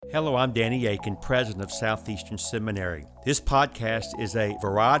Hello, I'm Danny Aiken, president of Southeastern Seminary. This podcast is a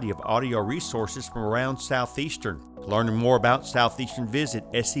variety of audio resources from around Southeastern. Learning more about Southeastern, visit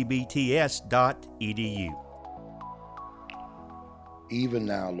sebts.edu. Even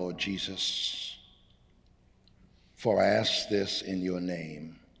now, Lord Jesus, for I ask this in your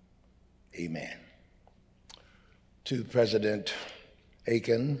name, amen. To President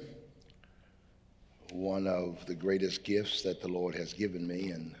Aiken, one of the greatest gifts that the Lord has given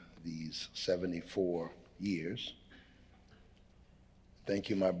me in these 74 years. Thank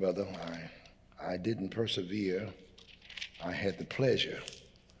you, my brother. I didn't persevere. I had the pleasure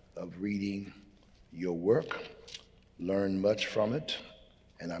of reading your work, learned much from it,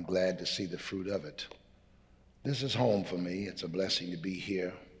 and I'm glad to see the fruit of it. This is home for me. It's a blessing to be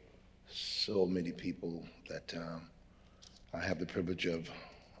here. So many people that I have the privilege of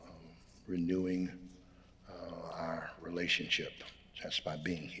renewing our relationship just by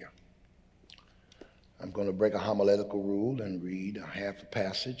being here. I'm going to break a homiletical rule and read a half a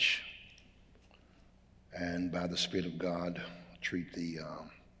passage, and by the Spirit of God, treat the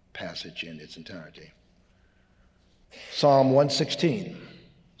passage in its entirety. Psalm 116.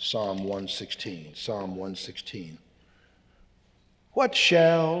 Psalm 116. Psalm 116. What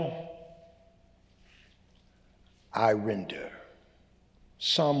shall I render?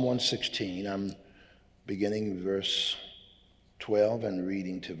 Psalm 116. I'm beginning verse 12 and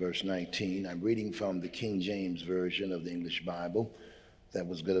reading to verse 19. I'm reading from the King James Version of the English Bible. That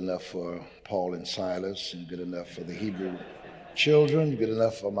was good enough for Paul and Silas, and good enough for the Hebrew children, good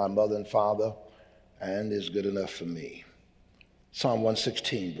enough for my mother and father, and is good enough for me. Psalm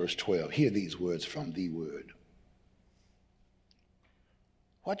 116, verse 12. Hear these words from the Word.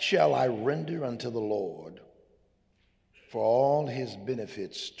 What shall I render unto the Lord for all his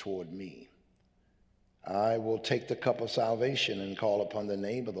benefits toward me? I will take the cup of salvation and call upon the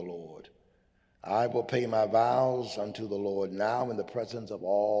name of the Lord. I will pay my vows unto the Lord now in the presence of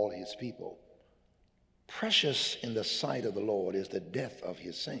all his people. Precious in the sight of the Lord is the death of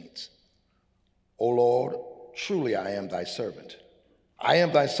his saints. O Lord, truly I am thy servant. I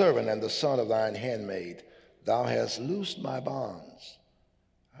am thy servant and the son of thine handmaid. Thou hast loosed my bonds.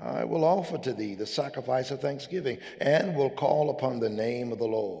 I will offer to thee the sacrifice of thanksgiving and will call upon the name of the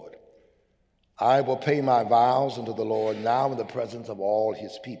Lord. I will pay my vows unto the Lord now in the presence of all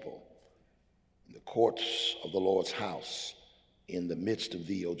his people, in the courts of the Lord's house, in the midst of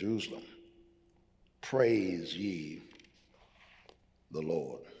thee, O Jerusalem. Praise ye the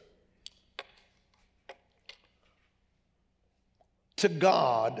Lord. To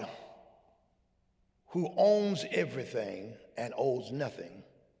God, who owns everything and owes nothing,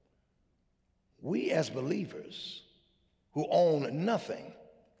 we as believers who own nothing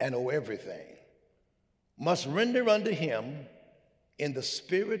and owe everything must render unto him in the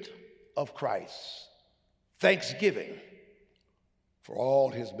Spirit of Christ thanksgiving for all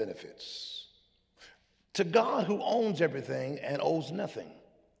his benefits. To God who owns everything and owes nothing,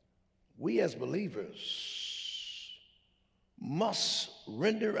 we as believers must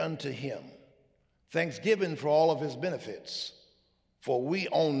render unto him thanksgiving for all of his benefits, for we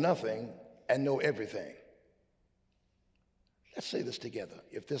own nothing and know everything. Let's say this together,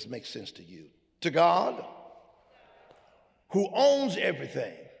 if this makes sense to you. To God, who owns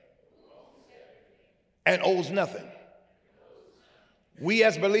everything and owes nothing, we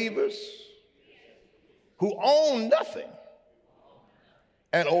as believers who own nothing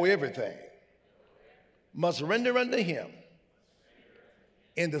and owe everything must render unto him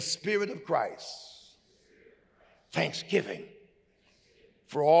in the Spirit of Christ thanksgiving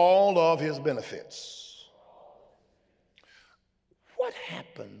for all of his benefits. What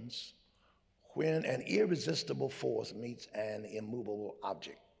happens when an irresistible force meets an immovable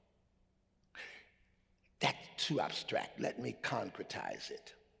object? That's too abstract. Let me concretize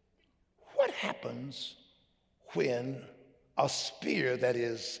it. What happens when a spear that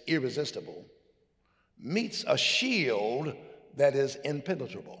is irresistible meets a shield that is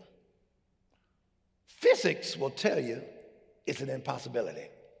impenetrable? Physics will tell you it's an impossibility.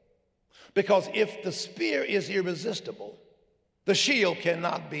 Because if the spear is irresistible, the shield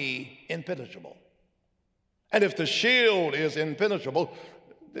cannot be impenetrable. And if the shield is impenetrable,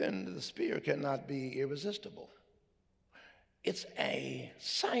 then the spear cannot be irresistible. It's a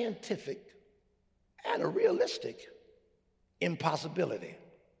scientific and a realistic impossibility.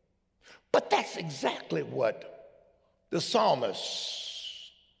 But that's exactly what the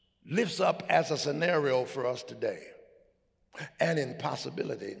psalmist lifts up as a scenario for us today. An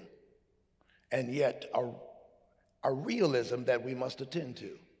impossibility, and yet a realism that we must attend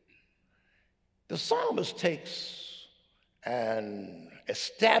to. The psalmist takes an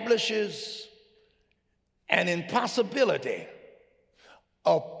establishes an impossibility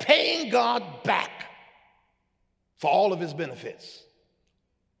of paying God back for all of his benefits,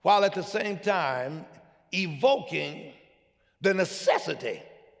 while at the same time evoking the necessity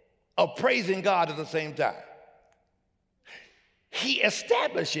of praising God at the same time. He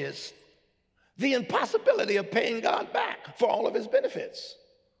establishes the impossibility of paying God back for all of his benefits,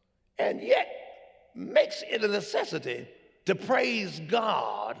 and yet makes it a necessity to praise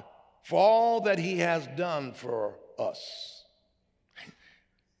God for all that he has done for us.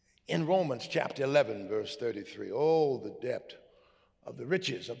 In Romans chapter 11, verse 33, oh, the depth of the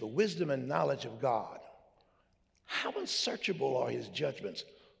riches of the wisdom and knowledge of God. How unsearchable are his judgments,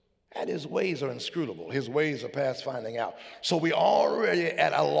 and his ways are inscrutable. His ways are past finding out. So we're already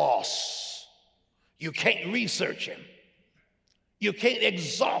at a loss. You can't research him. You can't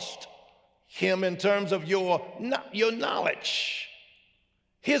exhaust him in terms of your knowledge.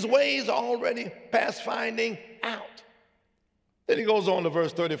 His ways are already past finding out. Then he goes on to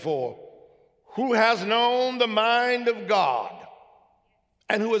verse 34. Who has known the mind of God,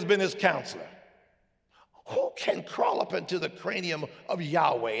 and who has been his counselor? Who can crawl up into the cranium of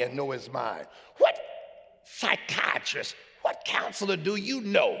Yahweh and know his mind? What psychiatrist, what counselor do you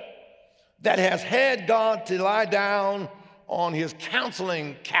know that has had God to lie down on his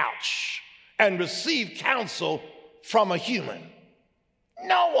counseling couch and receive counsel from a human?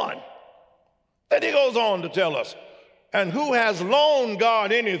 No one. Then he goes on to tell us, and who has loaned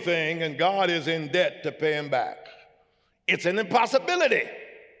God anything and God is in debt to pay him back? It's an impossibility.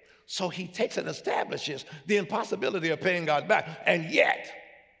 So he takes and establishes the impossibility of paying God back, and yet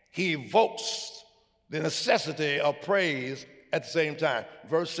he evokes the necessity of praise at the same time.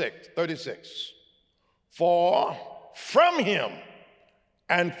 Verse 36. For from him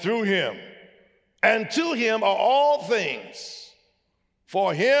and through him and to him are all things.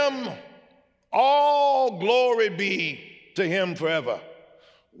 For him all glory be to him forever.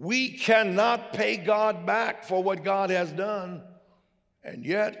 We cannot pay God back for what God has done, and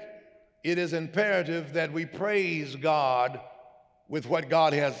yet it is imperative that we praise God with what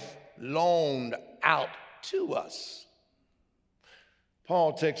God has loaned out to us.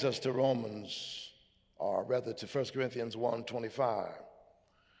 Paul takes us to Romans, or rather to 1 Corinthians 1:25,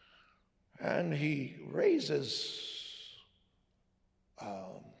 and he raises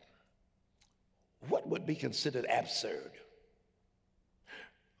what would be considered absurd.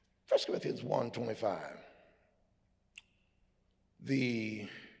 1 Corinthians 1:25, the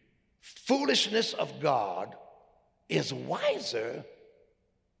foolishness of God is wiser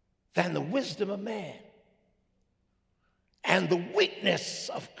than the wisdom of man, and the weakness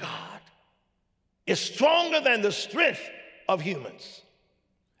of God is stronger than the strength of humans.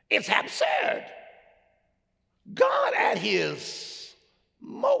 It's absurd. God at his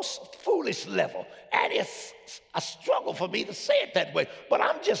most foolish level, and it's a struggle for me to say it that way, but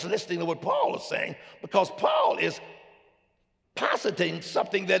I'm just listening to what Paul is saying, because Paul is positing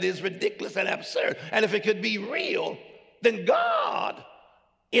something that is ridiculous and absurd. And if it could be real, then God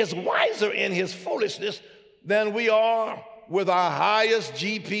is wiser in his foolishness than we are with our highest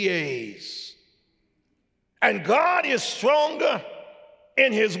GPAs. And God is stronger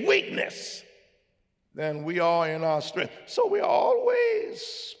in his weakness than we are in our strength. So we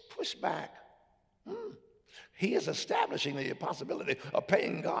always push back. He is establishing the possibility of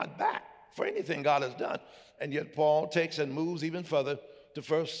paying God back for anything God has done. And yet Paul takes and moves even further to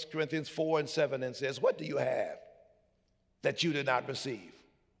 1 Corinthians 4:7 and says, what do you have that you did not receive?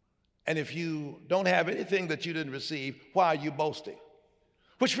 And if you don't have anything that you didn't receive, why are you boasting?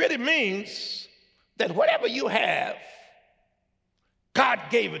 Which really means that whatever you have, God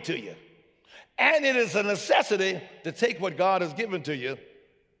gave it to you. And it is a necessity to take what God has given to you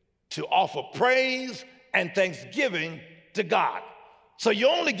to offer praise and thanksgiving to God. So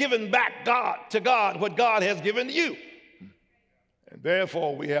you're only giving back to God what God has given to you. And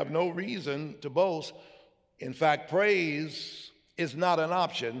therefore, we have no reason to boast. In fact, praise is not an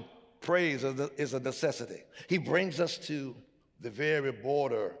option. Praise is a necessity. He brings us to the very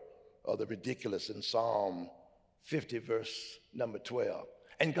border of the ridiculous in Psalm 50, verse number 12.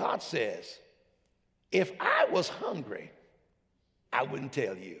 And God says, if I was hungry, I wouldn't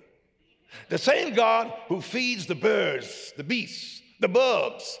tell you. The same God who feeds the birds, the beasts, the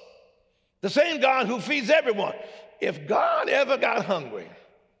bugs, the same God who feeds everyone. If God ever got hungry,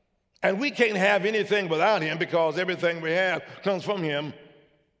 and we can't have anything without him because everything we have comes from him,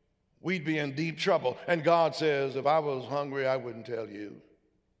 we'd be in deep trouble. And God says, if I was hungry, I wouldn't tell you.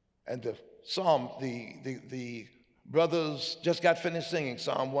 And the psalm, the brothers just got finished singing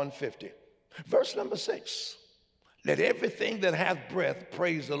Psalm 150. Verse number 6. Let everything that hath breath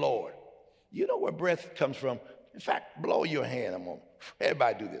praise the Lord. You know where breath comes from? In fact, blow your hand a moment.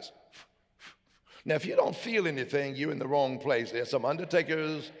 Everybody do this. Now, if you don't feel anything, you're in the wrong place. There's some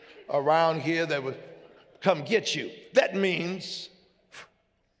undertakers around here that would come get you. That means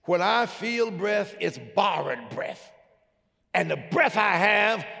when I feel breath, it's borrowed breath. And the breath I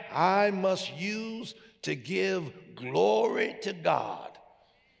have, I must use to give glory to God.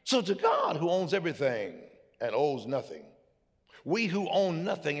 So to God who owns everything and owes nothing, we who own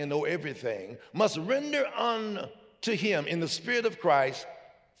nothing and know everything must render unto him in the Spirit of Christ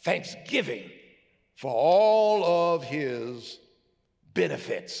thanksgiving for all of his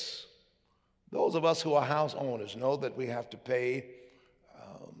benefits. Those of us who are house owners know that we have to pay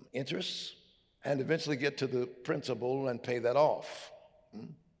interest and eventually get to the principal and pay that off.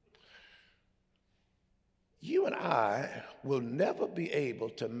 You and I will never be able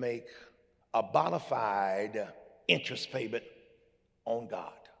to make a bona fide interest payment on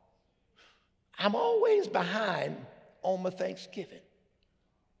God. I'm always behind on my Thanksgiving.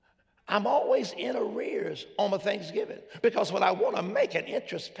 I'm always in arrears on my Thanksgiving because when I want to make an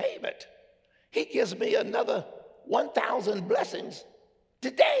interest payment, he gives me another 1,000 blessings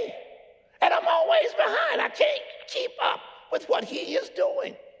today. And I'm always behind. I can't keep up with what he is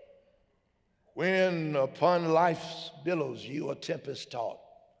doing. When upon life's billows you are tempest-tossed,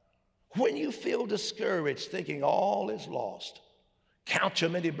 when you feel discouraged thinking all is lost, count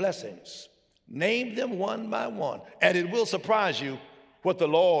your many blessings. Name them one by one, and it will surprise you what the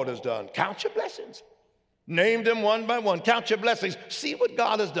Lord has done. Count your blessings. Name them one by one. Count your blessings. See what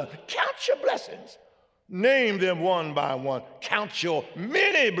God has done. Count your blessings. Name them one by one. Count your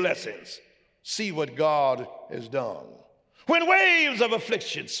many blessings. See what God has done. When waves of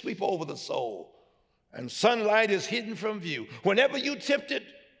affliction sweep over the soul and sunlight is hidden from view, whenever you're tempted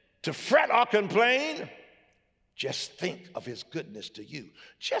to fret or complain, just think of his goodness to you.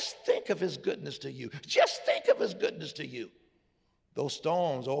 Just think of his goodness to you. Just think of his goodness to you. Those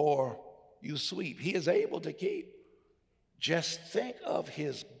storms or you sweep, he is able to keep. Just think of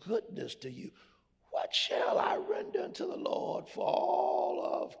his goodness to you. What shall I render unto the Lord for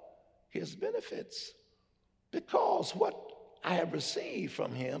all of his benefits? Because what I have received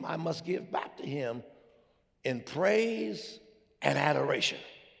from him, I must give back to him in praise and adoration.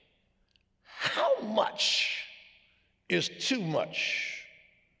 How much is too much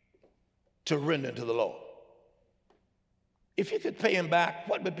to render to the Lord? If you could pay him back,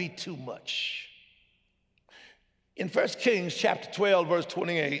 what would be too much? In 1 Kings chapter 12, verse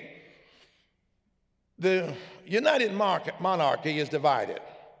 28, the united monarchy is divided.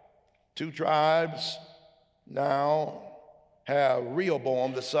 Two tribes now have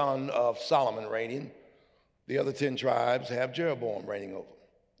Rehoboam, the son of Solomon, reigning. The other 10 tribes have Jeroboam reigning over.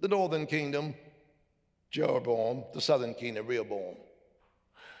 The northern kingdom, Jeroboam, the southern kingdom, Rehoboam.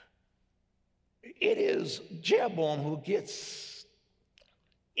 It is Jeroboam who gets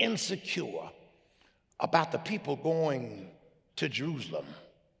insecure about the people going to Jerusalem,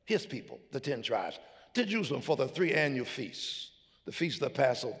 his people, the 10 tribes, to Jerusalem for the 3 annual feasts, the Feast of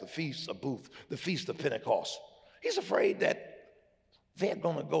Passover, the Feast of Booth, the Feast of Pentecost. He's afraid that they're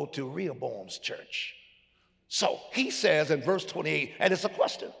going to go to Rehoboam's church. So he says in verse 28, and it's a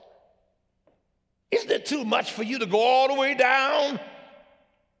question, isn't it too much for you to go all the way down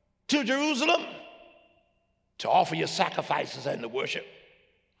to Jerusalem to offer your sacrifices and to worship?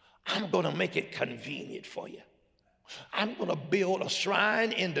 I'm going to make it convenient for you. I'm going to build a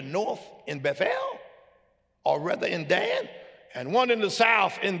shrine in the north in Bethel, or rather in Dan, and one in the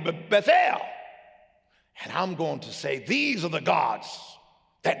south in Bethel. And I'm going to say, these are the gods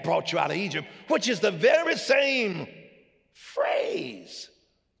that brought you out of Egypt, which is the very same phrase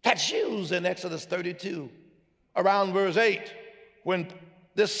that's used in Exodus 32, around verse 8, when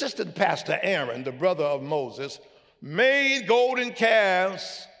the assistant pastor Aaron, the brother of Moses, made golden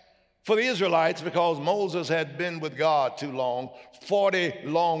calves for the Israelites because Moses had been with God too long, 40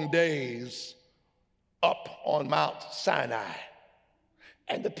 long days up on Mount Sinai.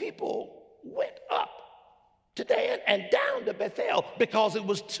 And the people went up to Dan and down to Bethel because it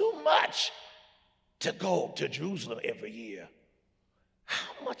was too much to go to Jerusalem every year.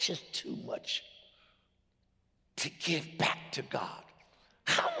 How much is too much to give back to God?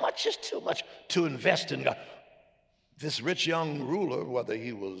 How much is too much to invest in God? This rich young ruler, whether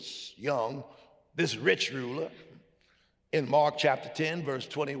he was young, this rich ruler, in Mark chapter 10, verse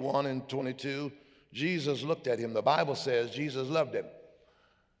 21 and 22, Jesus looked at him. The Bible says Jesus loved him.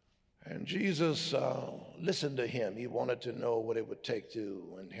 And Jesus listened to him. He wanted to know what it would take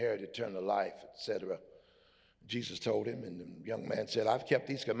to inherit eternal life, etc. Jesus told him, and the young man said, I've kept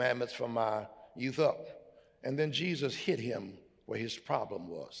these commandments from my youth up. And then Jesus hit him where his problem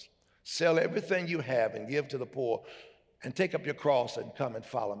was. Sell everything you have and give to the poor, and take up your cross and come and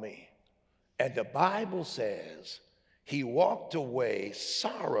follow me. And the Bible says he walked away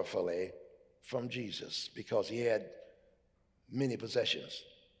sorrowfully from Jesus because he had many possessions.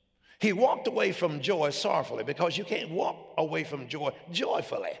 He walked away from joy sorrowfully because you can't walk away from joy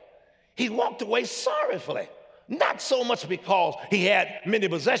joyfully. He walked away sorrowfully, not so much because he had many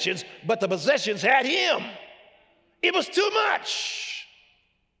possessions, but the possessions had him. It was too much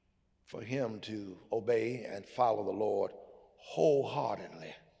for him to obey and follow the Lord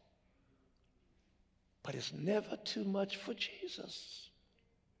wholeheartedly. But it's never too much for Jesus.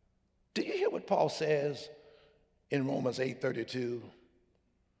 Do you hear what Paul says in Romans 8:32?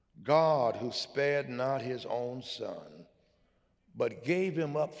 God, who spared not his own son, but gave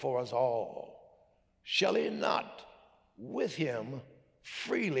him up for us all, shall he not with him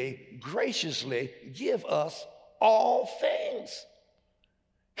freely, graciously give us all things?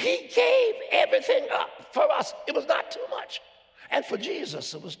 He gave everything up for us. It was not too much. And for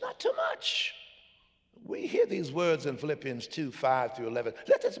Jesus, it was not too much. We hear these words in Philippians 2:5-11.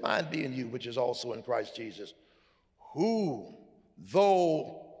 Let this mind be in you, which is also in Christ Jesus, who,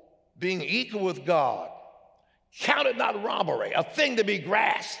 though being equal with God, counted not robbery, a thing to be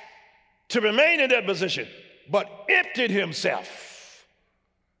grasped, to remain in that position, but emptied himself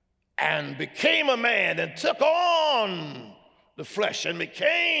and became a man and took on the flesh and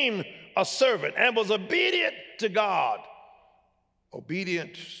became a servant and was obedient to God.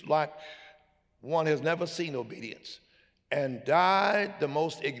 Obedient like one has never seen obedience, and died the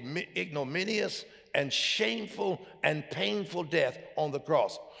most ignominious and shameful and painful death on the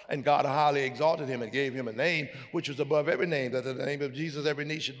cross. And God highly exalted him and gave him a name which was above every name, that in the name of Jesus every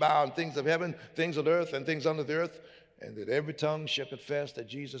knee should bow, in things of heaven, things of earth, and things under the earth, and that every tongue should confess that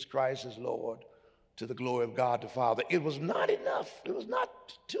Jesus Christ is Lord, to the glory of God the Father. It was not enough. It was not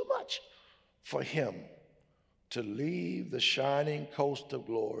too much for him to leave the shining coast of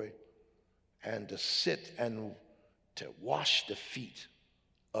glory and to sit and to wash the feet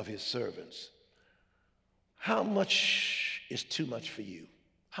of his servants. How much is too much for you?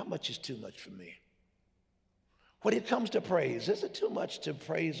 How much is too much for me? When it comes to praise, is it too much to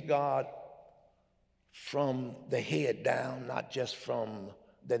praise God from the head down, not just from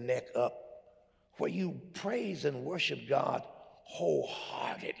the neck up, where you praise and worship God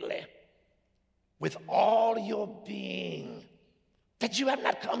wholeheartedly with all your being, that you have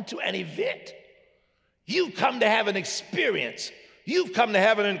not come to an event. You've come to have an experience. You've come to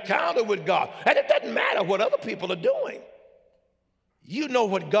have an encounter with God. And it doesn't matter what other people are doing. You know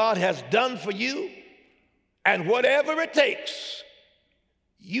what God has done for you, and whatever it takes,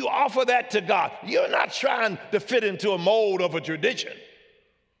 you offer that to God. You're not trying to fit into a mold of a tradition.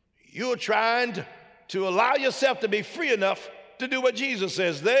 You're trying to allow yourself to be free enough to do what Jesus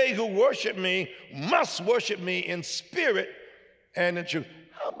says. They who worship me must worship me in spirit and in truth.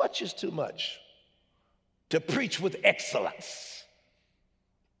 How much is too much to preach with excellence?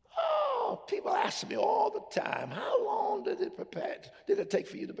 Oh, people ask me all the time, how long did it take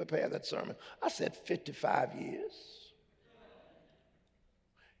for you to prepare that sermon? I said 55 years.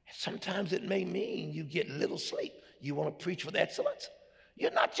 Sometimes it may mean you get little sleep. You want to preach with excellence?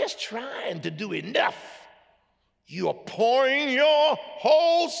 You're not just trying to do enough. You are pouring your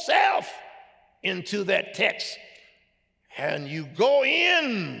whole self into that text. And you go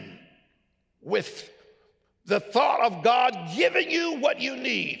in with the thought of God giving you what you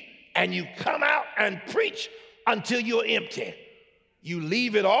need. And you come out and preach until you're empty. You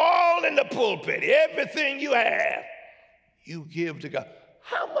leave it all in the pulpit. Everything you have, you give to God.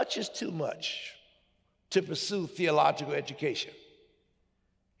 How much is too much to pursue theological education?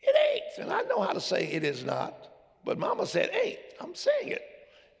 It ain't. And I know how to say it is not. But Mama said ain't. I'm saying it.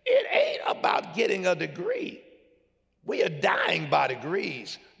 It ain't about getting a degree. We are dying by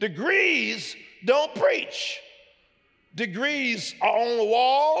degrees. Degrees don't preach. Degrees are on the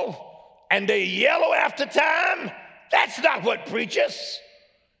wall and they yellow after time. That's not what preaches.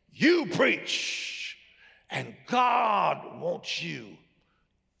 You preach. And God wants you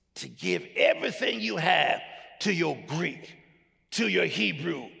to give everything you have to your Greek, to your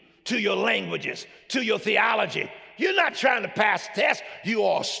Hebrew, to your languages, to your theology. You're not trying to pass tests. You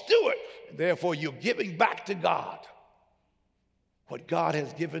are a steward. Therefore, you're giving back to God what God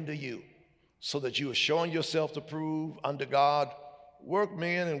has given to you, so that you are showing yourself to prove unto God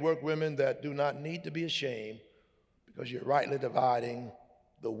workmen and workwomen that do not need to be ashamed, because you're rightly dividing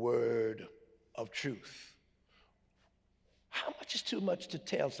the word of truth. How much is too much to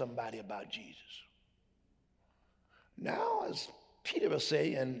tell somebody about Jesus? Now, as Peter will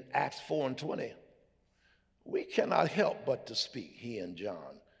say in Acts 4:20, we cannot help but to speak, he and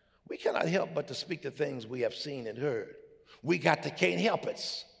John. We cannot help but to speak the things we have seen and heard. We can't help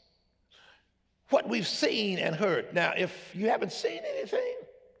it. What we've seen and heard. Now, if you haven't seen anything,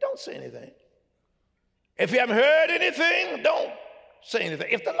 don't say anything. If you haven't heard anything, don't say anything.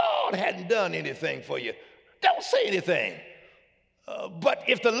 If the Lord hadn't done anything for you, don't say anything. But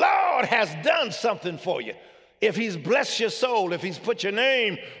if the Lord has done something for you, if he's blessed your soul, if he's put your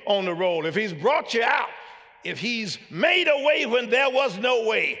name on the roll, if he's brought you out, if he's made a way when there was no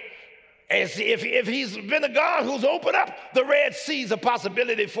way, if he's been a God who's opened up the Red Sea as a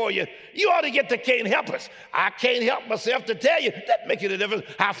possibility for you, you ought to get to Can't Help Us. I can't help myself to tell you that makes it a difference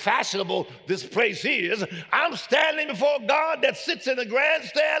how fashionable this place is. I'm standing before God that sits in the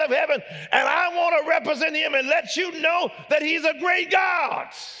grandstand of heaven, and I want to represent him and let you know that he's a great God.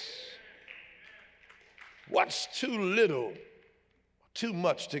 What's too little, too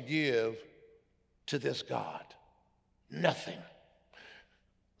much to give to this God? Nothing.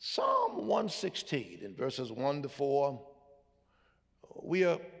 Psalm 116 in verses 1 to 4, we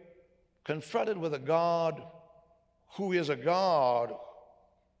are confronted with a God who is a God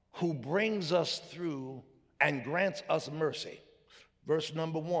who brings us through and grants us mercy. Verse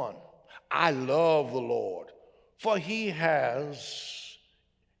number 1, I love the Lord, for he has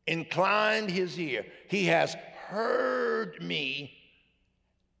inclined his ear. He has heard me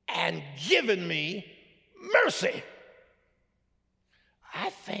and given me mercy. I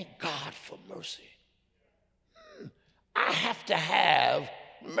thank God for mercy. I have to have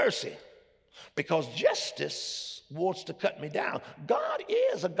mercy because justice wants to cut me down. God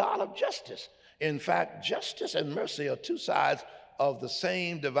is a God of justice. In fact, justice and mercy are two sides of the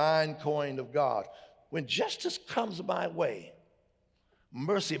same divine coin of God. When justice comes my way,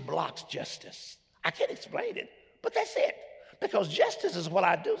 mercy blocks justice. I can't explain it, but that's it. Because justice is what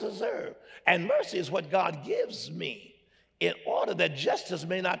I do deserve, and mercy is what God gives me in order that justice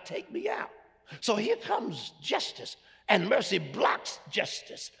may not take me out. So here comes justice, and mercy blocks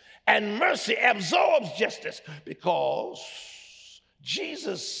justice, and mercy absorbs justice because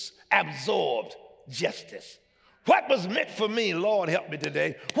Jesus absorbed justice. What was meant for me, Lord help me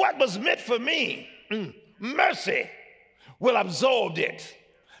today, what was meant for me, mercy will absorb it.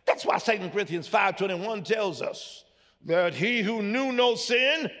 That's why 2 Corinthians 5:21 tells us that he who knew no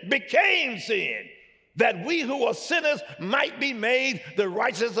sin became sin, that we who are sinners might be made the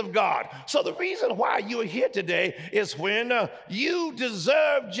righteousness of God. So the reason why you are here today is when you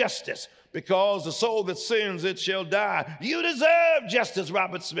deserve justice, because the soul that sins, it shall die. You deserve justice,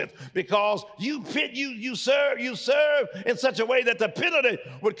 Robert Smith, because you serve in such a way that the penalty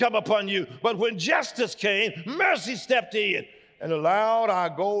would come upon you. But when justice came, mercy stepped in and allowed our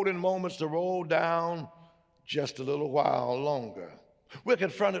golden moments to roll down just a little while longer. We're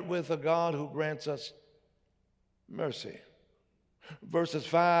confronted with a God who grants us mercy. Verses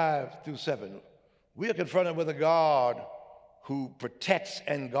 5 through 7, we are confronted with a God who protects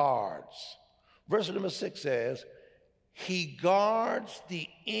and guards. Verse number 6 says, he guards the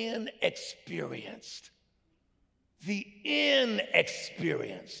inexperienced. The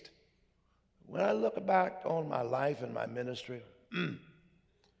inexperienced. When I look back on my life and my ministry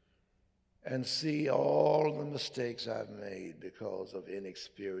and see all the mistakes I've made because of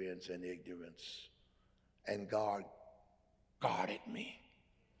inexperience and ignorance, and God guarded me.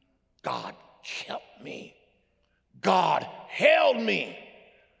 God kept me. God held me.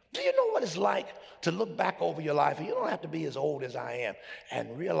 Do you know what it's like to look back over your life? And you don't have to be as old as I am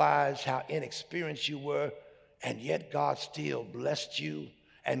and realize how inexperienced you were, and yet God still blessed you,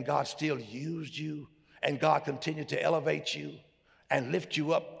 and God still used you, and God continued to elevate you and lift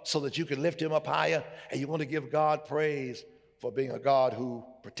you up so that you can lift him up higher. And you want to give God praise for being a God who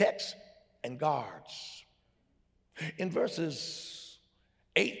protects and guards. In verses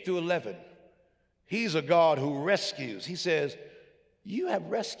 8 through 11, he's a God who rescues. He says, you have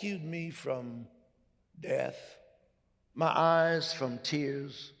rescued me from death, my eyes from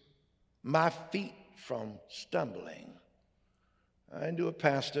tears, my feet from stumbling. I knew a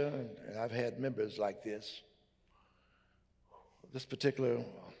pastor, and I've had members like this. This particular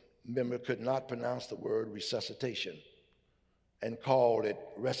member could not pronounce the word resuscitation and called it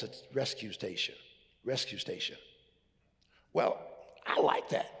rescue station. Rescue station. Well, I like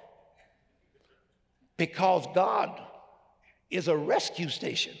that because God is a rescue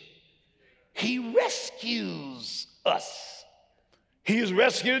station. He rescues us. He's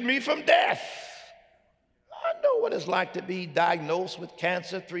rescued me from death. I know what it's like to be diagnosed with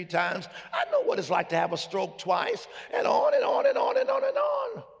cancer 3 times. I know what it's like to have a stroke twice, and on and on and on and on and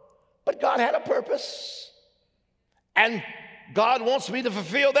on. But God had a purpose. And God wants me to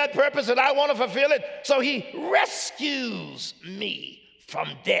fulfill that purpose, and I want to fulfill it. So he rescues me from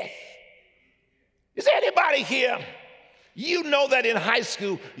death. Is there anybody here? You know that in high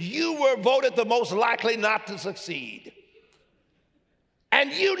school, you were voted the most likely not to succeed.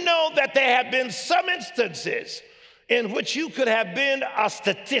 And you know that there have been some instances in which you could have been a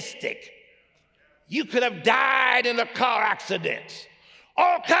statistic. You could have died in a car accident.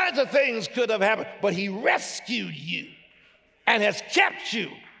 All kinds of things could have happened, but he rescued you and has kept you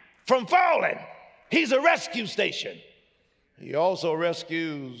from falling. He's a rescue station. He also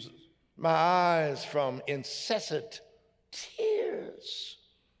rescues my eyes from incessant tears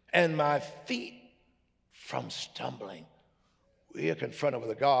and my feet from stumbling. We are confronted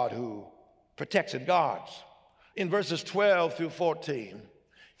with a God who protects and guards. In verses 12 through 14,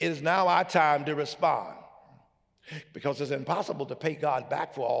 it is now our time to respond, because it's impossible to pay God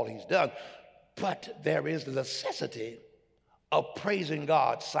back for all he's done, but there is the necessity of praising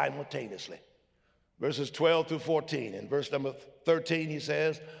God simultaneously. Verses 12 through 14. In verse number 13, he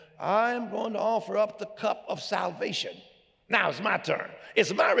says, I am going to offer up the cup of salvation. Now it's my turn.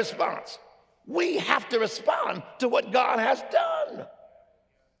 It's my response. We have to respond to what God has done.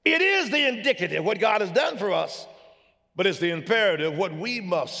 It is the indicative, what God has done for us, but it's the imperative, what we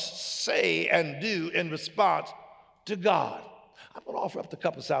must say and do in response to God. I'm going to offer up the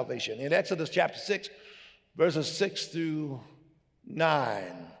cup of salvation. In Exodus chapter 6, verses 6 through 9,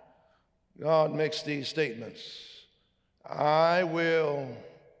 God makes these statements. I will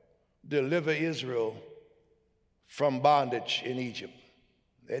deliver Israel from bondage in Egypt.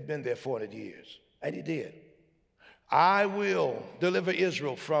 They'd been there 400 years, and he did. I will deliver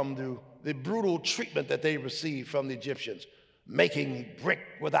Israel from the brutal treatment that they received from the Egyptians, making brick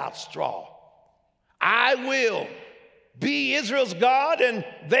without straw. I will be Israel's God, and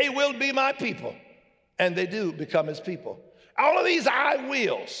they will be my people. And they do become his people. All of these I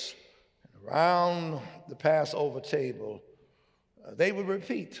wills. Around the Passover table, they would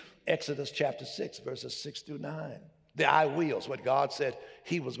repeat Exodus chapter 6, verses 6 through 9. The I wills, what God said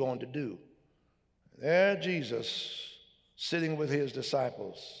he was going to do. There Jesus sitting with his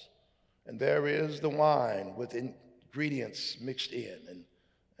disciples, and there is the wine with ingredients mixed in, and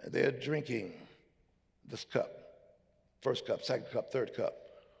they're drinking this cup. First cup, second cup, third cup.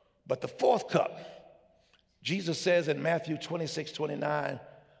 But the fourth cup, Jesus says in Matthew 26:29,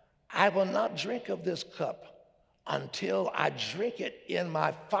 I will not drink of this cup until I drink it in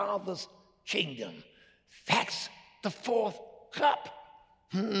my Father's kingdom. That's the fourth cup.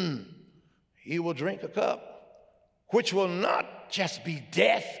 He will drink a cup which will not just be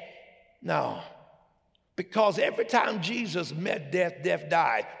death. No, because every time Jesus met death, death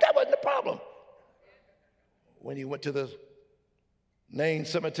died. That wasn't the problem. When he went to the Nain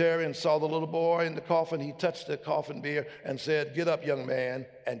cemetery and saw the little boy in the coffin, he touched the coffin bier and said, get up, young man,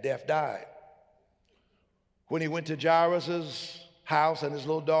 and death died. When he went to Jairus' house and his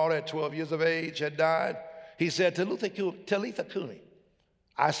little daughter at 12 years of age had died, he said, Talitha Kumi,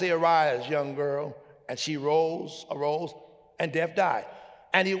 I say arise, young girl. And she arose, and death died.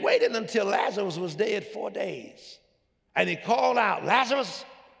 And he waited until Lazarus was dead 4 days. And he called out, Lazarus,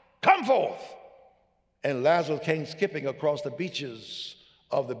 come forth. And Lazarus came skipping across the beaches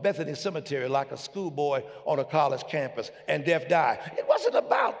of the Bethany Cemetery like a schoolboy on a college campus, and death died. It wasn't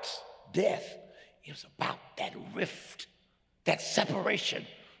about death. It was about that rift, that separation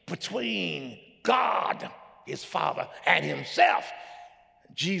between God, his Father, and himself.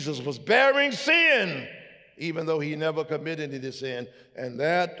 Jesus was bearing sin, even though he never committed any sin, and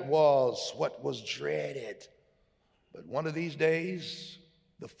that was what was dreaded. But one of these days,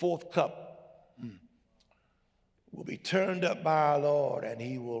 the fourth cup will be turned up by our Lord, and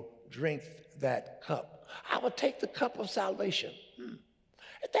he will drink that cup. I will take the cup of salvation. And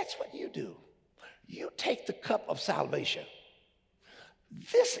that's what you do. You take the cup of salvation.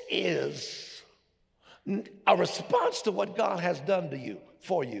 This is a response to what God has done to you,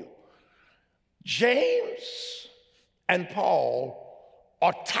 for you. James and Paul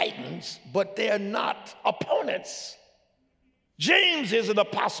are titans, but they're not opponents. James is an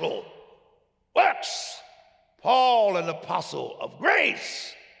apostle, works. Paul, an apostle of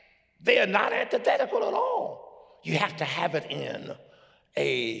grace. They are not antithetical at all. You have to have it in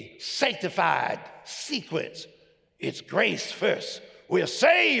a sanctified sequence. It's grace first. We're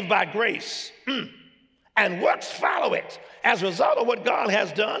saved by grace, and works follow it. As a result of what God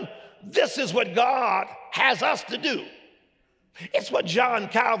has done, this is what God has us to do. It's what John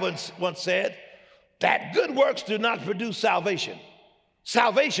Calvin once said, that good works do not produce salvation.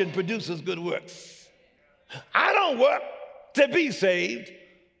 Salvation produces good works. I don't work to be saved.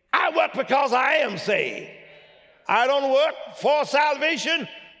 I work because I am saved. I don't work for salvation.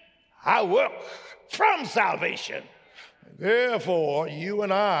 I work from salvation. Therefore, you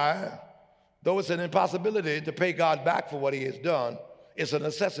and I, though it's an impossibility to pay God back for what he has done, it's a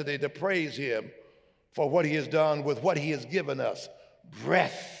necessity to praise him for what he has done with what he has given us.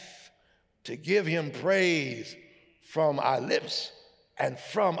 Breath, to give him praise from our lips and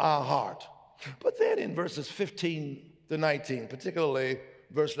from our heart. But then in verses 15 to 19, particularly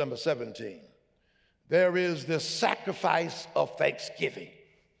verse number 17, there is this sacrifice of thanksgiving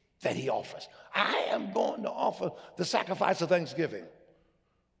that he offers. I am going to offer the sacrifice of thanksgiving.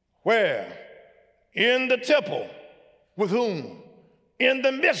 Where? In the temple. With whom? In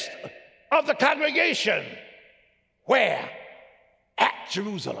the midst of the congregation. Where? At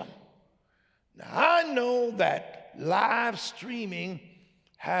Jerusalem. Now, I know that live streaming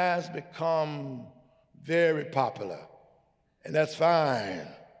has become very popular, and that's fine.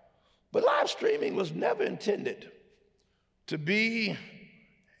 But live streaming was never intended to be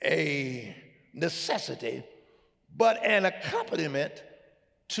a necessity, but an accompaniment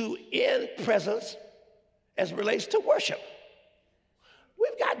to in-presence as it relates to worship.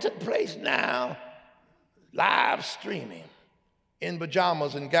 We've got to the place now, live streaming, in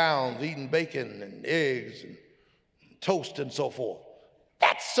pajamas and gowns, eating bacon and eggs and toast and so forth.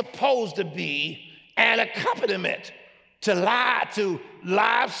 That's supposed to be an accompaniment to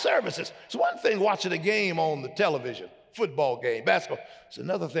live services. It's one thing watching a game on the television, football game, basketball. It's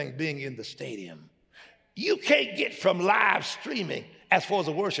another thing being in the stadium. You can't get from live streaming as far as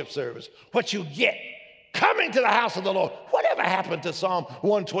a worship service what you get coming to the house of the Lord. Whatever happened to Psalm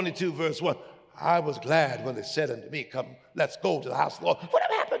 122 verse 1? I was glad when they said unto me, come, let's go to the house of the Lord.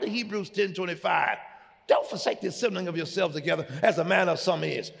 Whatever happened to Hebrews 10:25? Don't forsake the assembling of yourselves together as a manner of some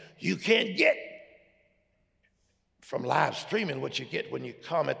is. You can't get from live streaming what you get when you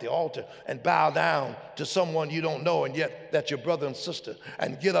come at the altar and bow down to someone you don't know, and yet that's your brother and sister,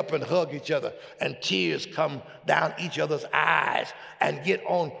 and get up and hug each other, and tears come down each other's eyes and get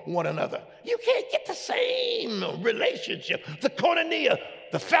on one another. You can't get the same relationship, the koinonia,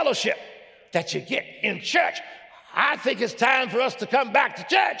 the fellowship that you get in church. I think it's time for us to come back to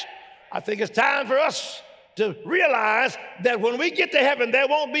church. I think it's time for us to realize that when we get to heaven, there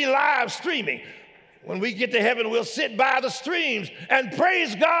won't be live streaming. When we get to heaven, we'll sit by the streams and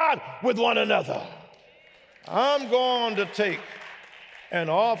praise God with one another. I'm going to take and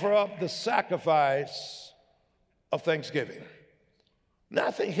offer up the sacrifice of thanksgiving. Now,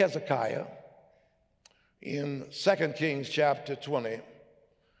 I think Hezekiah in 2 Kings chapter 20,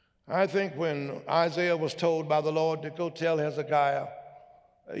 I think when Isaiah was told by the Lord to go tell Hezekiah,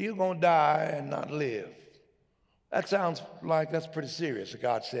 you're going to die and not live. That sounds like that's pretty serious that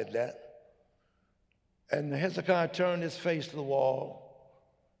God said that. And Hezekiah turned his face to the wall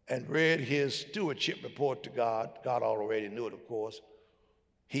and read his stewardship report to God. God already knew it, of course.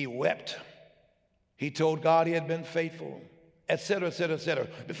 He wept. He told God he had been faithful, etc., etc., etc.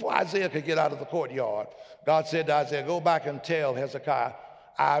 Before Isaiah could get out of the courtyard, God said to Isaiah, go back and tell Hezekiah,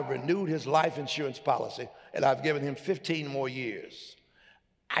 I renewed his life insurance policy, and I've given him 15 more years.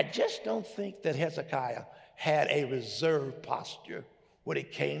 I just don't think that Hezekiah had a reserved posture when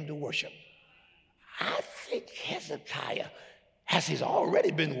it came to worship. I think Hezekiah, as he's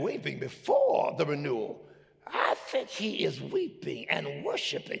already been weeping before the renewal, I think he is weeping and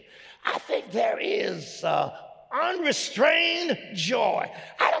worshiping. I think there is unrestrained joy.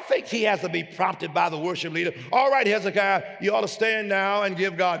 I don't think he has to be prompted by the worship leader. All right, Hezekiah, you ought to stand now and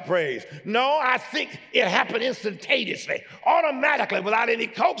give God praise. No, I think it happened instantaneously, automatically, without any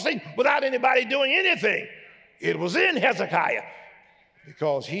coaxing, without anybody doing anything. It was in Hezekiah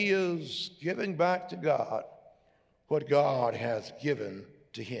because he is giving back to God what God has given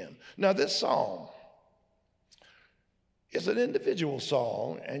to him. Now, this song is an individual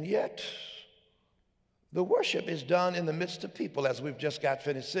song, and yet the worship is done in the midst of people, as we've just got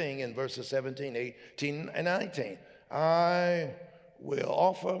finished singing in verses 17, 18, and 19. I will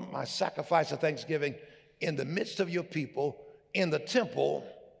offer my sacrifice of thanksgiving in the midst of your people, in the temple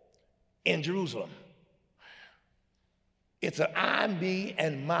in Jerusalem. It's an I, me,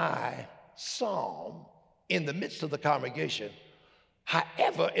 and my psalm in the midst of the congregation.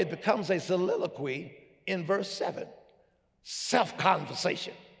 However, it becomes a soliloquy in verse 7,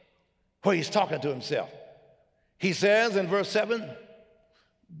 self-conversation, where he's talking to himself. He says in verse 7,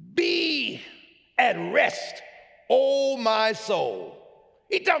 be at rest, O my soul.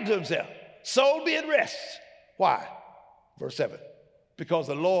 He talking to himself. Soul, be at rest. Why? Verse 7, because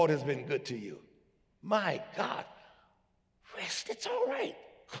the Lord has been good to you. My God, rest, it's all right.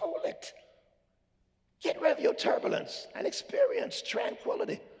 Cool it. Get rid of your turbulence and experience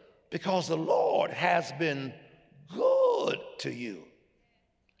tranquility because the Lord has been good to you.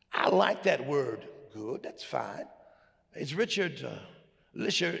 I like that word, good. That's fine. It's Richard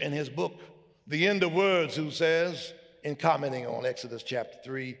Lisher in his book, The End of Words, who says, in commenting on Exodus chapter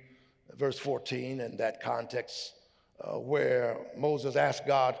 3, verse 14, and that context where Moses asked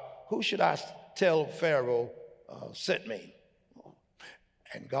God, who should I tell Pharaoh sent me?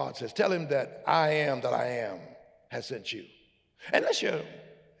 And God says, tell him that I am has sent you. And Lisher,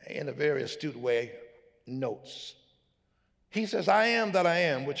 in a very astute way, notes. He says, I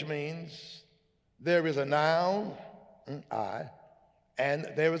am, which means there is a noun, I, and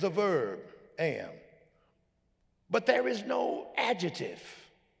there is a verb, am. But there is no adjective.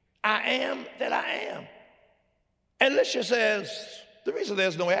 I am that I am. And Lisher says, the reason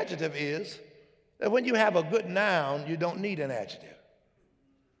there's no adjective is that when you have a good noun, you don't need an adjective.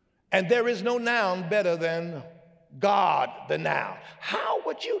 And there is no noun better than God, the noun. How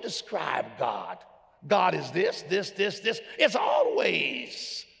would you describe God? God is this. It's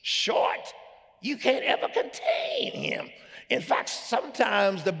always short. You can't ever contain him. In fact,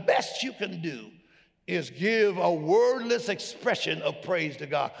 sometimes the best you can do is give a wordless expression of praise to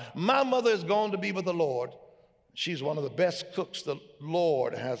God. My mother is going to be with the Lord. She's one of the best cooks the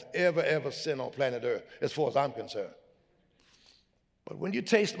Lord has ever sent on planet Earth, as far as I'm concerned. But when you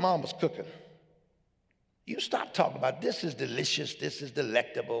taste Mama's cooking, you stop talking about this is delicious, this is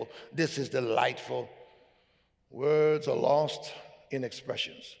delectable, this is delightful. Words are lost in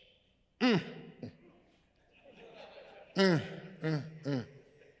expressions. And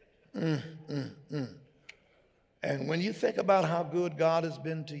when you think about how good God has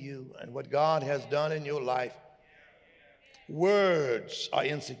been to you and what God has done in your life, words are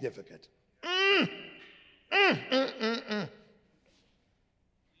insignificant.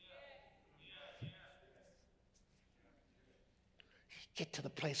 Get to the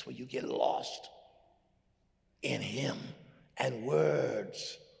place where you get lost in him and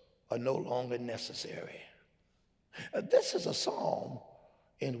words are no longer necessary. This is a psalm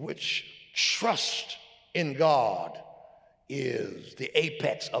in which trust in God is the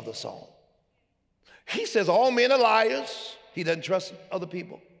apex of the psalm. He says all men are liars. He doesn't trust other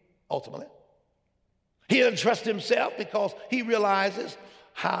people, ultimately. He doesn't trust himself because he realizes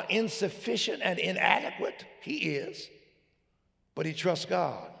how insufficient and inadequate he is, but he trusts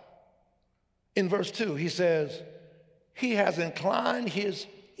God. In verse 2, he says, he has inclined his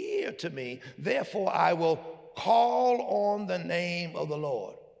ear to me, therefore I will call on the name of the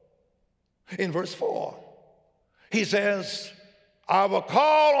Lord. In verse 4, he says, I will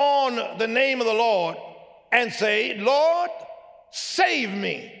call on the name of the Lord and say, Lord, save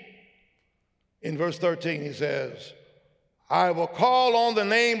me. In verse 13, he says, I will call on the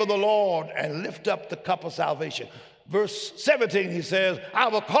name of the Lord and lift up the cup of salvation. Verse 17, he says, I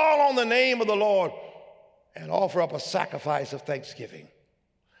will call on the name of the Lord and offer up a sacrifice of thanksgiving.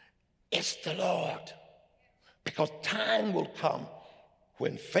 It's the Lord. Because time will come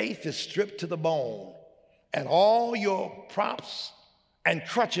when faith is stripped to the bone and all your props and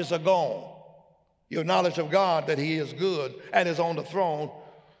crutches are gone. Your knowledge of God, that he is good and is on the throne,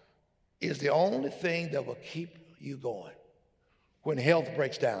 is the only thing that will keep you going. When health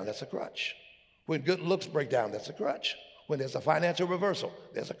breaks down, that's a crutch. When good looks break down, that's a crutch. When there's a financial reversal,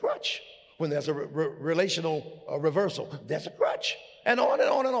 there's a crutch. When there's a relational reversal, there's a crutch. And on and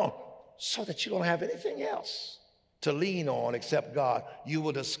on and on. So that you don't have anything else to lean on except God. You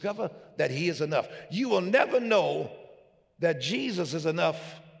will discover that he is enough. You will never know that Jesus is enough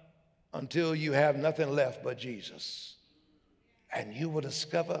until you have nothing left but Jesus. And you will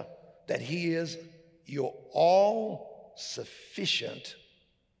discover that he is your all-sufficient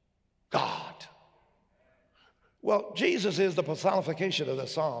God. Well, Jesus is the personification of the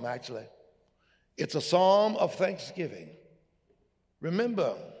psalm, actually. It's a psalm of thanksgiving.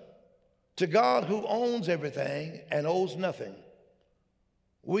 Remember, to God who owns everything and owes nothing,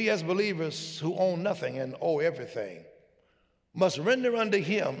 we as believers who own nothing and owe everything must render unto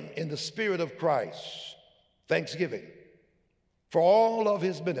him in the spirit of Christ thanksgiving for all of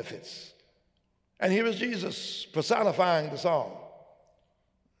his benefits. And here is Jesus personifying the psalm.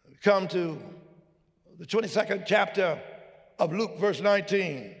 Come to the 22nd chapter of Luke, verse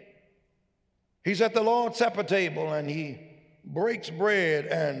 19. He's at the Lord's Supper table and he breaks bread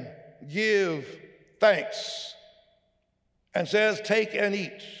and gives thanks and says, take and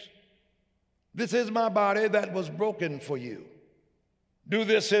eat. This is my body that was broken for you. Do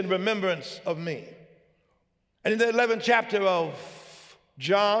this in remembrance of me. And in the 11th chapter of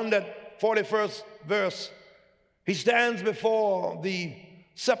John, that 41st verse, he stands before the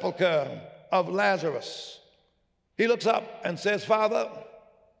sepulcher of Lazarus. He looks up and says, Father,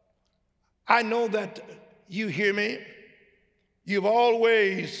 I know that you hear me. You've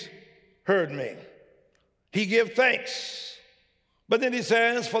always heard me. He gives thanks. But then he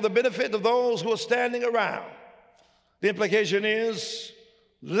says, for the benefit of those who are standing around. The implication is,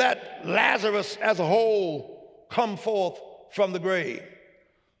 let Lazarus as a whole come forth from the grave.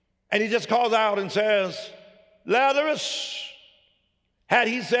 And he just calls out and says, Lazarus, had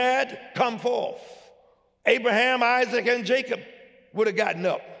he said, come forth, Abraham, Isaac, and Jacob would have gotten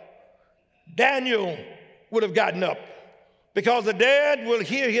up. Daniel would have gotten up, because the dead will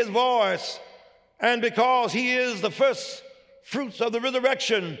hear his voice, and because he is the first fruits of the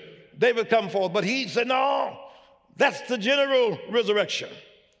resurrection, they will come forth. But he said, no, that's the general resurrection.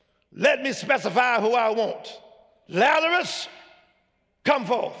 Let me specify who I want. Lazarus, come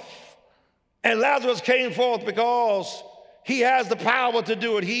forth. And Lazarus came forth because he has the power to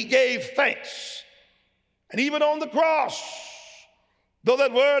do it. He gave thanks. And even on the cross, though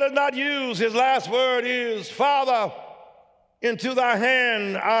that word is not used, his last word is, Father, into thy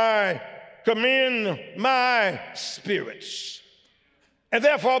hand I commend my spirits. And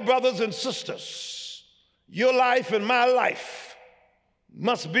therefore, brothers and sisters, your life and my life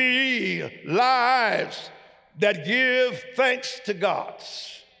must be lives that give thanks to God.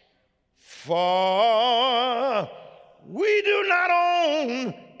 For we do not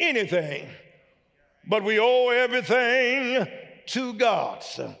own anything, but we owe everything to God.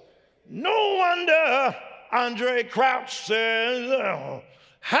 No wonder Andre Crouch says,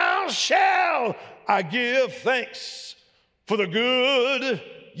 how shall I give thanks for the good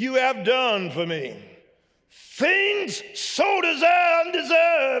you have done for me? Things so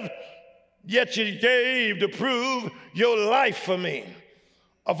undeserved, yet you gave to prove your life for me.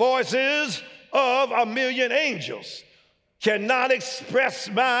 Voices of a million angels cannot express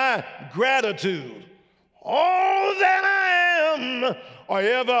my gratitude. All that I am or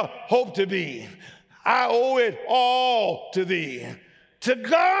ever hope to be, I owe it all to thee. To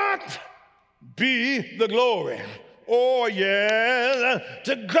God be the glory. Oh, yeah,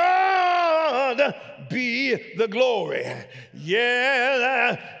 to God be the glory.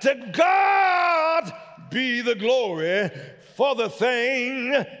 Yeah, to God be the glory for the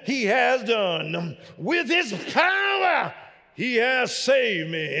thing he has done. With his power, he has saved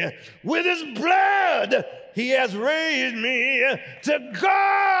me. With his blood, he has raised me. To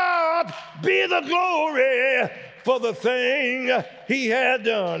God be the glory for the thing he had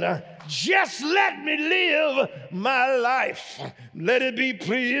done. Just let me live my life. Let it be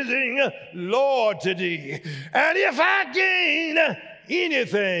pleasing, Lord, to thee. And if I gain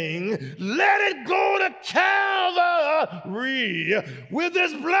anything, let it go to Calvary. With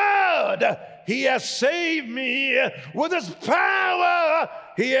his blood, he has saved me. With his power,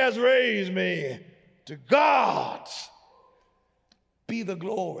 he has raised me. To God be the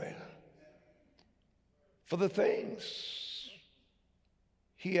glory for the things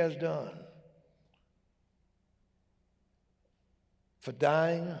he has done, for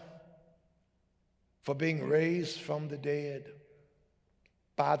dying, for being raised from the dead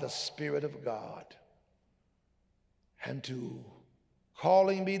by the Spirit of God, and to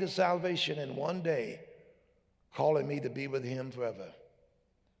calling me to salvation, and one day calling me to be with him forever.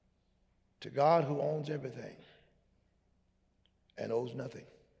 To God who owns everything and owes nothing.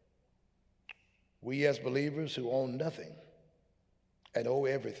 We as believers who own nothing and owe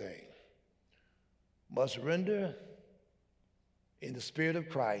everything must render in the Spirit of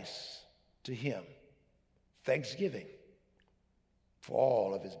Christ to him thanksgiving for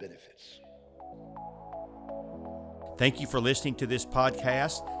all of his benefits. Thank you for listening to this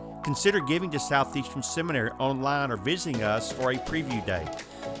podcast. Consider giving to Southeastern Seminary online or visiting us for a preview day.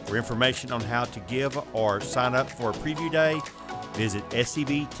 For information on how to give or sign up for a preview day, visit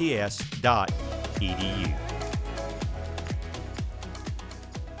sevts.edu.